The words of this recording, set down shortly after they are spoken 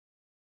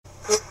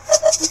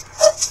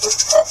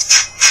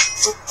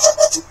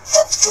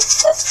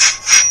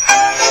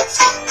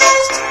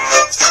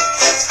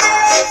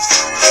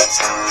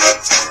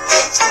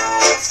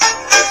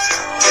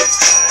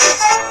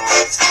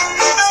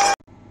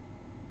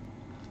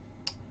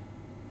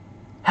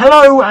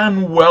Hello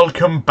and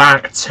welcome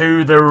back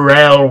to the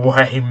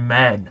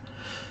Railwaymen.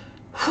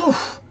 Whew.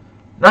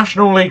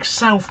 National League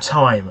South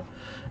time.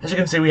 As you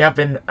can see, we have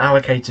been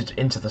allocated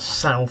into the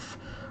South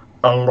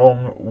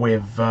along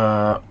with...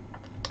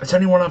 it's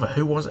only one other.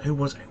 Who was it?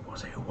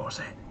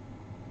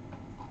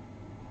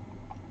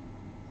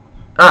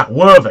 Ah,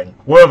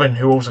 Worthing,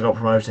 who also got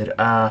promoted.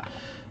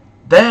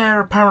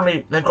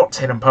 They've got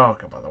Tin and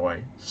Parker, by the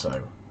way.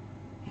 So,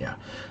 yeah.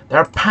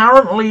 They're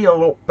apparently a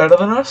lot better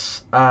than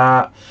us.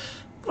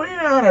 Well,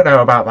 yeah, I don't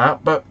know about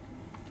that, but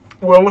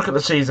we'll look at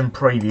the season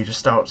preview to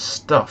start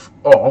stuff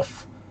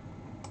off.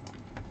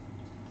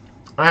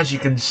 As you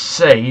can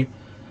see,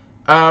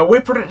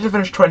 we're predicted to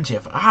finish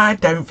 20th. I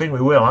don't think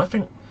we will. I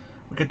think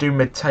we could do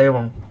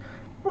mid-table.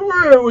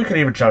 Well, we could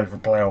even challenge for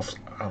playoffs.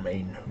 I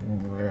mean,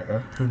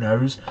 who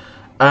knows?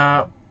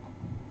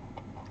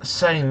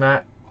 Saying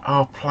that,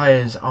 our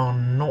players are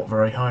not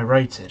very high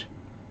rated.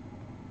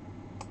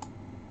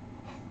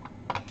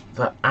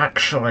 That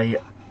actually...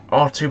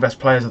 our two best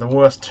players are the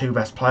worst two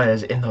best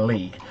players in the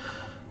league.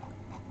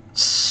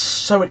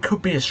 So it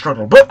could be a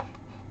struggle, but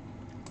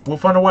we'll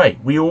find a way.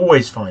 We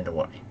always find a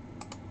way.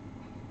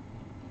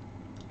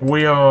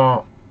 We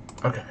are...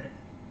 okay.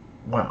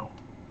 Wow.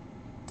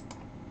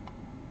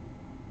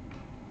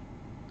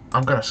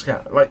 I'm going to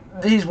scout. Like,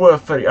 these were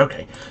 30...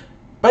 okay.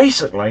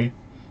 Basically,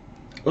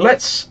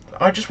 let's...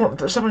 I just want...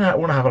 there's something I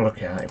want to have a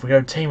look at. If we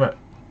go team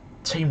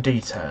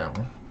detail...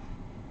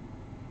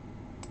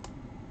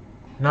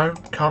 no,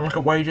 can't look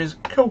at wages.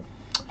 Cool.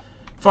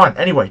 Fine.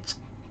 Anyway, to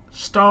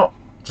start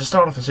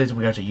off the season,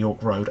 we go to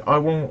York Road. I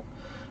will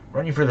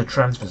run you through the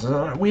transfers.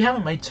 We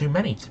haven't made too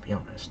many, to be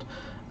honest.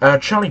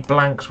 Charlie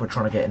Blanks we're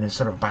trying to get in as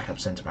sort of backup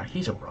centre-back.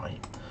 He's alright.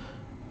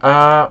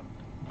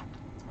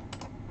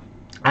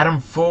 Adam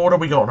Ford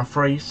we got on a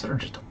free. Sort of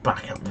just a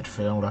backup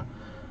midfielder.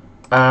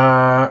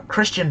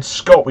 Christian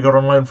Scott we got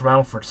on loan from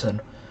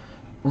Alfredton.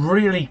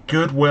 Really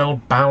good,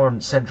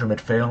 well-balanced central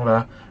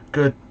midfielder.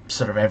 Good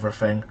sort of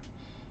everything.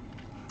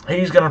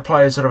 He's going to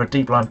play as sort of a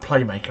deep line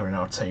playmaker in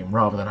our team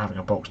rather than having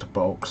a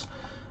box-to-box.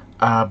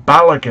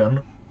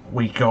 Balogun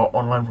we got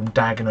on loan from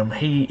Dagenham.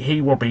 He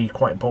will be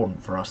quite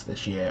important for us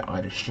this year,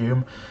 I'd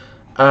assume.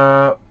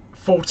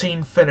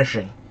 14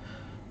 finishing.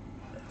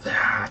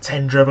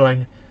 10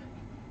 dribbling.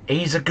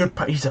 He's a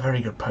very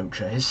good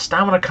poacher. His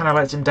stamina kind of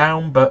lets him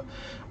down, but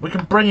we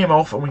can bring him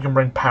off and we can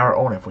bring Parrott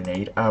on if we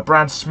need.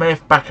 Brad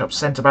Smith, backup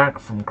centre-back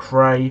from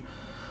Cray.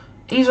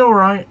 He's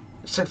alright.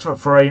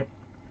 6'3".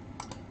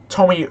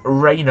 Tommy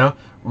Rayner,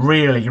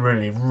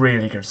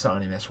 really good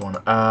signing this one.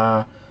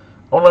 On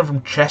loan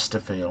from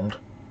Chesterfield.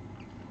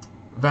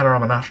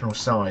 Venerama national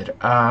side.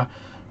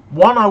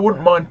 One I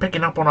wouldn't mind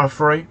picking up on our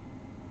free.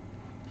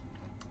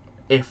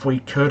 If we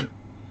could.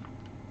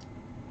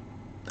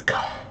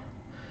 God,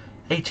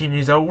 18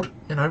 years old,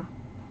 you know.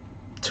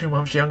 2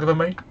 months younger than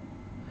me.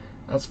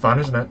 That's fun,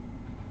 isn't it?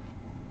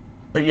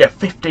 But yeah,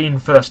 15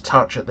 first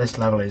touch at this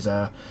level is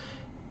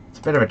it's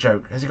a bit of a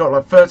joke. Has he got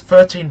like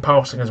 13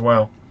 passing as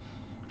well?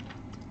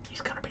 He's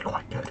going to be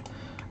quite good.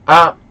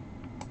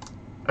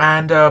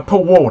 And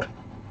Paul Ward.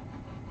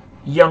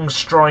 Young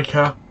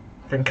striker.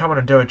 Can come in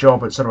and do a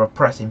job at sort of a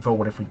pressing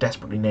forward if we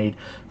desperately need.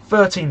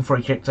 13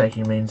 free kick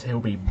taking means he'll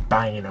be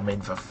banging them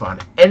in for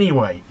fun.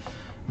 Anyway,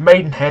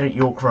 Maidenhead at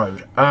York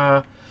Road.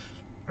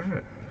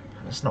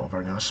 It's not a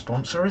very nice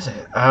sponsor, is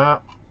it?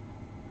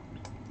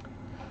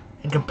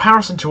 In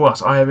comparison to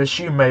us, I have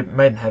assumed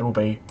Maidenhead will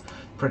be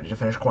pretty to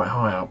finish quite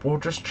high up. We'll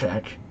just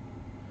check.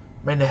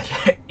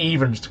 Maidenhead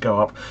evens to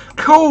go up.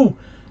 Cool!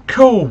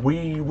 Cool!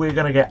 We're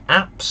going to get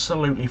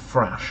absolutely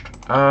thrashed.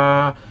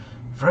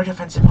 Very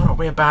defensive might not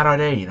be a bad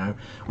idea, you know.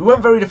 We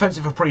weren't very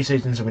defensive for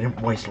pre-season, so we didn't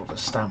waste a lot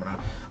of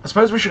stamina. I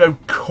suppose we should go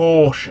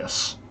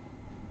cautious.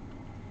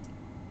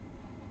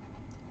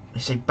 You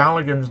see,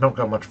 Balogun's not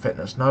got much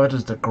fitness. Neither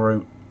does the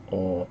Groot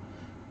or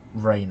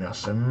Rayner.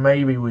 So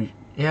maybe we...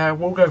 yeah,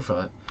 we'll go for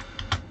that.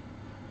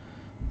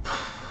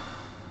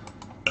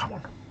 Come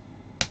on.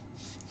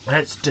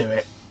 Let's do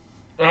it.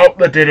 Up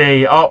the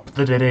diddy, up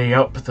the diddy,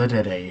 up the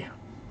diddy.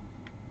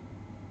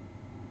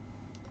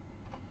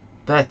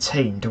 Their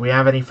team, do we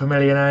have any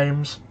familiar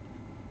names?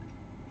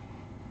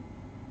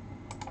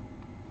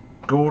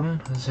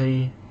 Gordon, is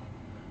he...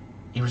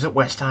 he was at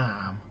West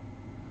Ham.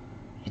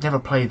 He never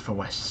played for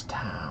West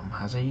Ham,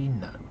 has he?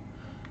 No.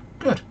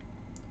 Good.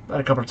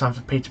 Played a couple of times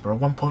for Peterborough.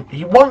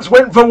 He once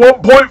went for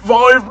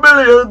 1.5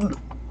 million!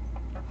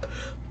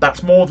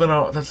 That's more than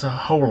our... that's a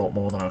whole lot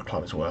more than our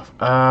club is worth.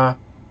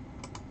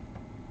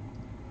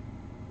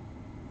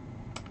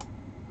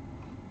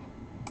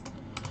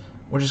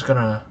 We're just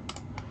gonna...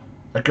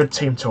 a good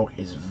team talk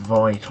is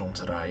vital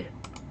today.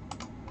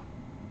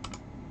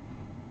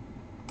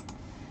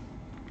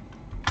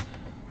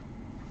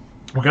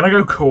 We're gonna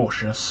go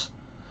cautious.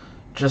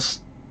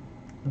 Just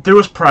do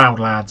us proud,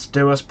 lads.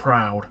 Do us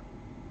proud.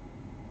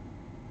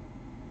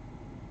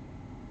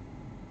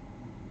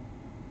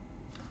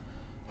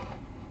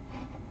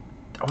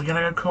 Are we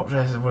gonna go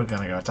cautious? We're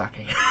gonna go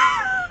attacking.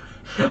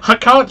 I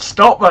can't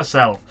stop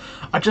myself.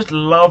 I just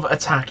love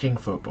attacking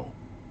football.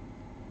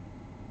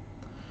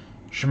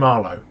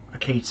 Shamalo.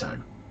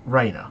 Akito.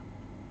 Rayner.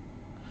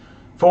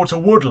 Forward to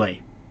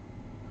Woodley.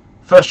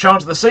 First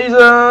chance of the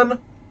season.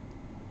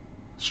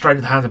 Straight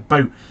to the hands of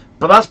Boot.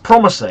 But that's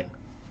promising.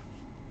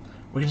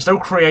 We can still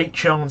create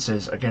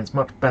chances against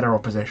much better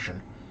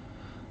opposition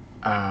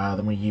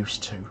than we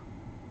used to.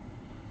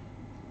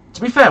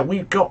 To be fair,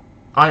 we've got...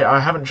 I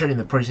haven't shown you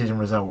the pre-season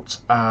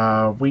results.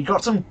 We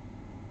got some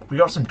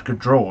good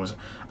draws.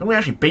 I think we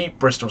actually beat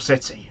Bristol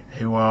City,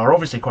 who are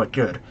obviously quite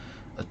good.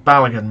 As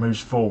Balogun moves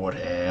forward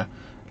here,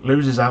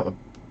 loses out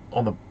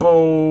on the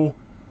ball.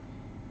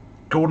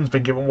 Gordon's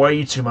been given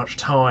way too much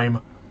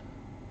time.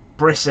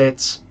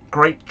 Brissett,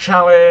 great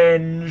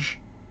challenge.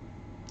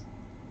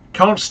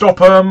 Can't stop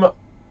him.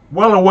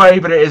 Well away,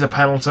 but it is a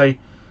penalty.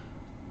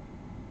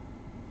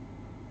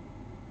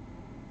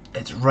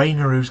 It's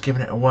Rayner who's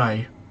given it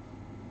away.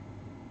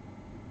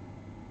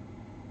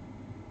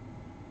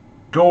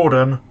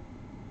 Gordon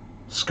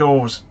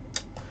scores.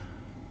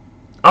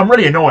 I'm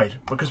really annoyed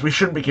because we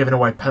shouldn't be giving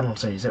away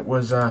penalties. It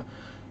was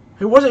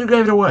who was it who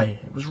gave it away?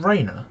 It was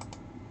Rayner.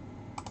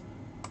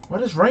 Where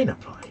does Rayner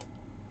play?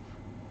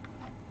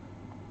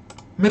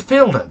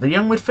 Midfielder, the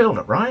young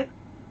midfielder, right?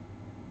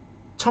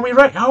 Tommy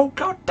Ray. Oh,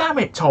 god damn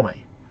it,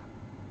 Tommy.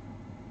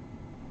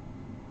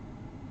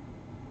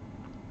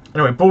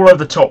 Anyway, ball over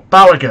the top.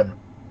 Balogun.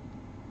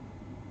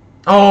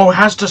 Oh,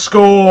 has to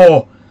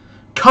score.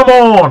 Come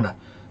on.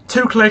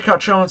 2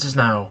 clear-cut chances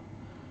now.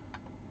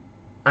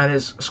 And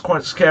it's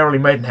quite scarily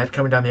Maidenhead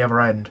coming down the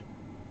other end.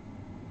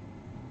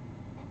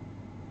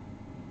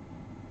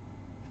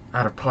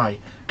 Out of play.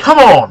 Come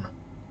on!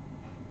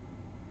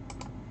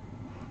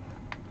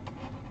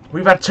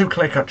 We've had 2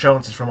 clear-cut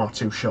chances from our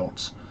 2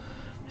 shots.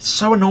 It's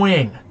so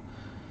annoying.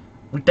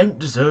 We don't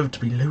deserve to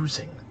be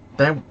losing.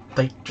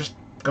 They just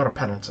got a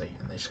penalty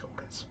and they scored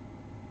it.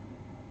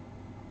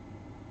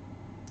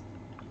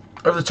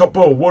 Over the top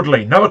ball,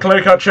 Woodley. Another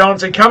clear-cut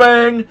chance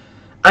incoming!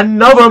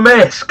 Another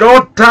miss!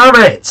 God damn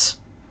it!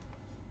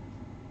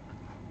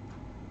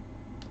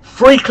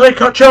 3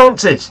 clear-cut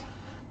chances!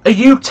 Are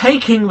you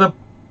taking the...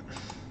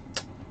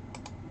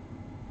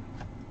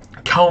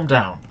 Calm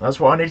down. That's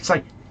what I need to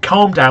say.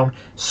 Calm down.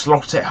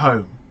 Slot it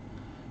home.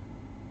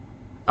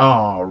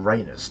 Oh,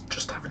 Rayner's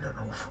just having an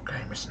awful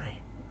game, isn't he?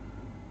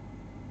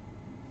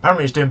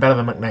 Apparently he's doing better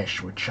than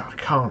McNish, which I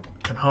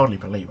can hardly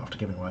believe after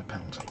giving away a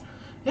penalty.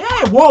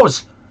 Yeah, it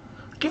was!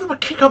 Give him a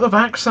kick up the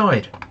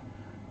backside.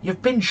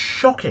 You've been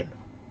shocking.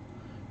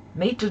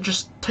 Need to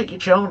just take your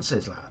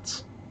chances,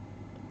 lads.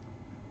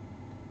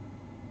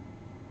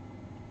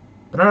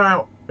 But no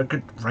doubt, a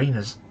good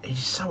Rayner's,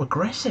 he's so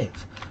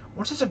aggressive.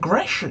 What is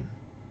aggression?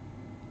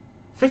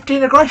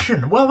 15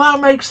 aggression. Well, that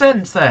makes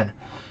sense then.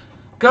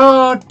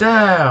 God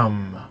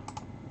damn.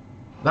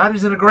 That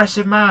is an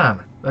aggressive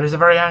man. That is a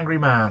very angry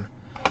man.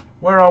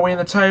 Where are we in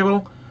the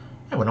table?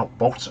 Yeah, we're not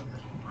bottom.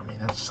 I mean,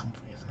 that's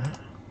something, isn't it?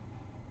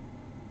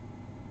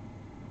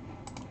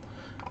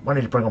 Might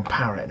need to bring on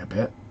Parrott in a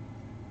bit.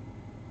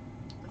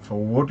 For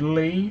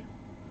Woodley.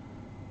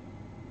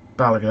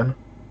 Balogun.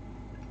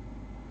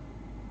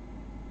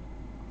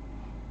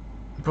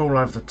 Ball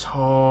over the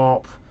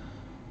top.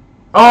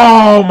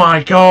 Oh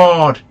my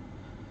god!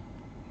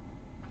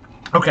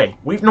 Okay,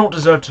 we've not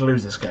deserved to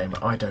lose this game,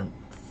 I don't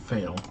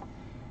feel.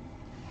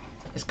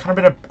 It's kind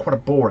of been quite a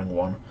boring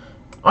one.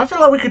 I feel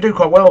like we could do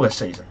quite well this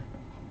season.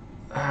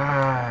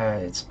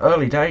 It's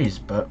early days,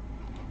 but...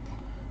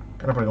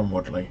 Gonna bring on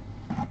Woodley.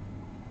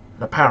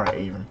 And a Parrott,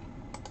 even.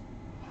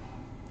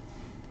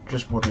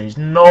 Just Woodley's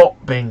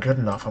not been good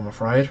enough, I'm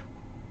afraid.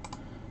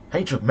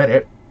 Hate to admit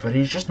it, but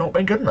he's just not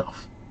been good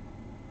enough.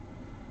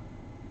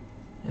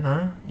 You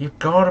know, you've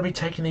got to be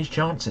taking these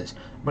chances.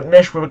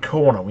 McNish with a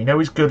corner. We know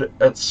he's good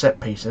at set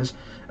pieces.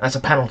 That's a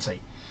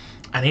penalty.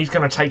 And he's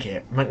going to take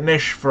it.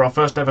 McNish for our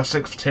first ever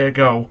 6th tier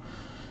goal.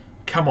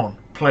 Come on,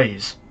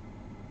 please.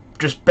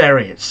 Just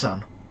bury it,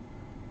 son.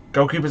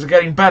 Goalkeepers are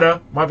getting better.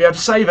 Might be able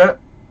to save it.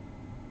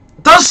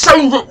 Does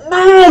save it!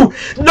 No!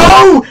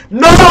 No!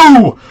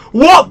 No!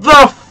 What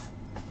the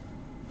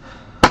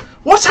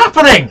What's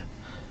happening?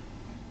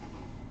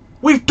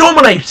 We've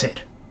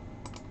dominated.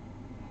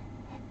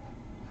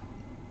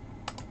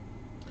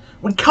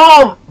 We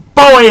can't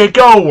buy a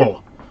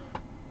goal.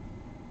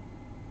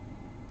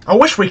 I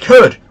wish we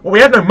could. Well, we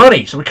had no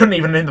money, so we couldn't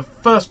even in the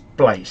first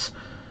place.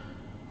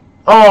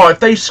 Oh, if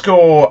they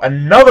score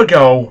another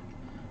goal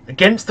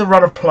against the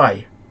run of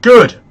play.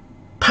 Good.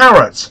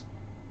 Parrott.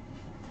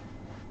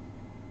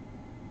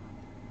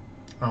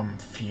 I'm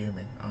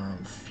fuming.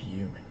 I'm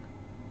fuming.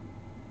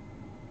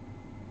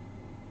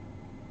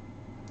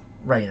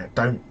 Rayner,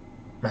 don't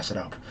mess it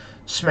up.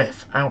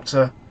 Smith, out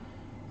to...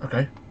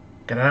 Okay.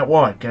 Get it out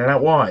wide. Get it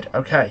out wide.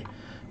 Okay.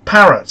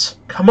 Parrott,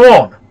 come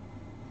on.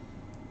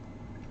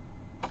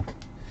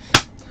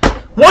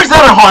 Why is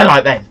that a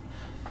highlight then?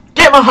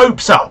 Get my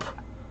hopes up.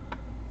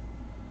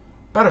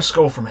 Better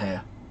score from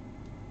here.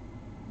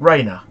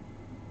 Rayner.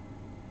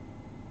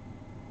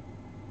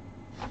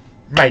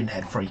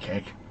 Maidenhead free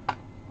kick.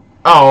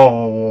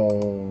 Oh,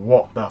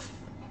 what the...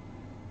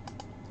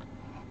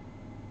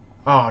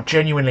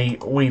 Genuinely,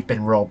 we've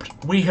been robbed.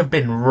 We have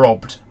been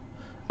robbed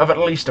of at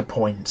least a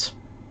point.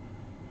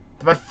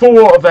 They've had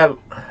 4 of their...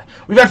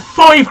 We've had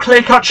 5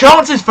 clear-cut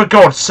chances, for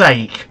God's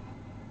sake!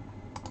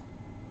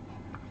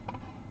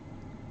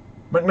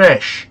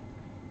 McNish.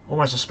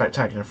 Almost a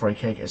spectacular free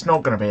kick. It's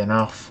not going to be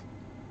enough.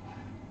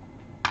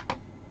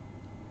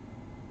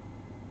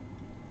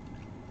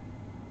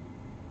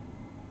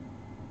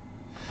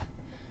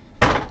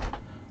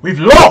 We've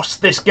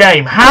lost this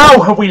game.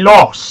 How have we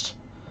lost?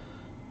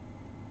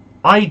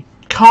 I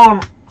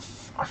can't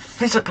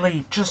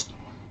physically just...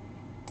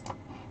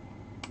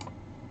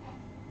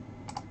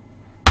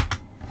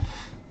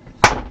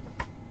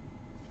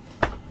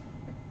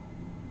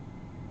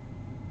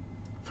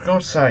 For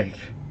God's sake.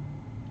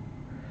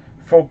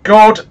 For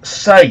God's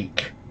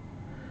sake.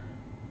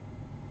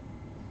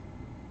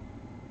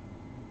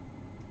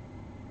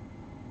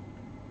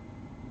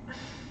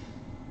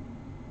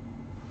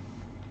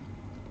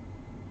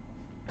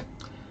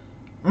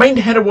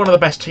 Maidenhead are one of the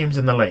best teams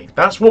in the league.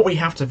 That's what we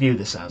have to view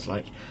this as.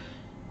 Like,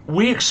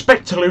 we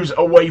expect to lose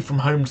away from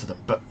home to them,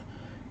 but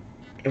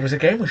it was a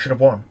game we should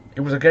have won.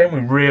 It was a game we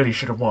really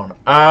should have won.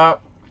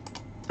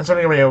 It's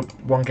only going to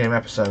be a 1-game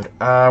episode.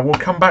 We'll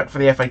come back for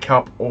the FA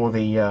Cup or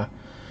the...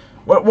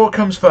 What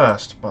comes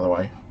first, by the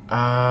way?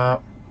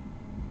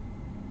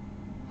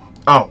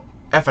 Oh,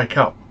 FA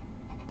Cup.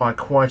 By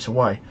quite a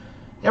way.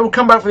 Yeah, we'll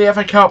come back for the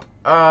FA Cup.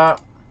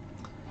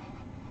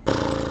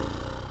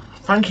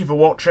 Thank you for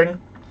watching.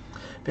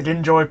 If you did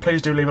enjoy,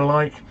 please do leave a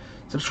like.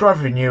 Subscribe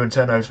if you're new and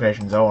turn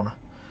notifications on.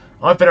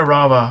 I've been a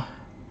rather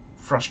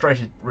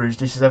frustrated Rouge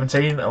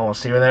DC17 and I'll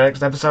see you in the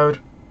next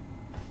episode.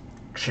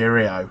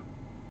 Cheerio.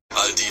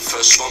 All die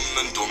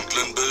verschwommenen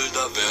dunklen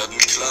Bilder werden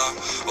klar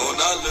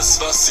und alles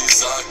was sie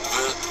sagt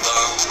wird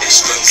wahr. Ich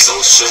bin so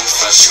schön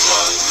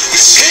verstrahlt.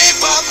 Ich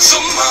heb ab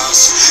zum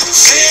Mars.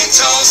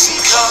 10.000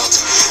 Grad,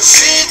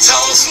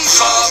 10.000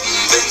 Farben.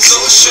 Bin so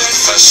schön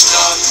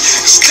verstrahlt.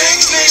 Ich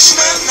denk nicht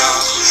mehr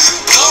nach.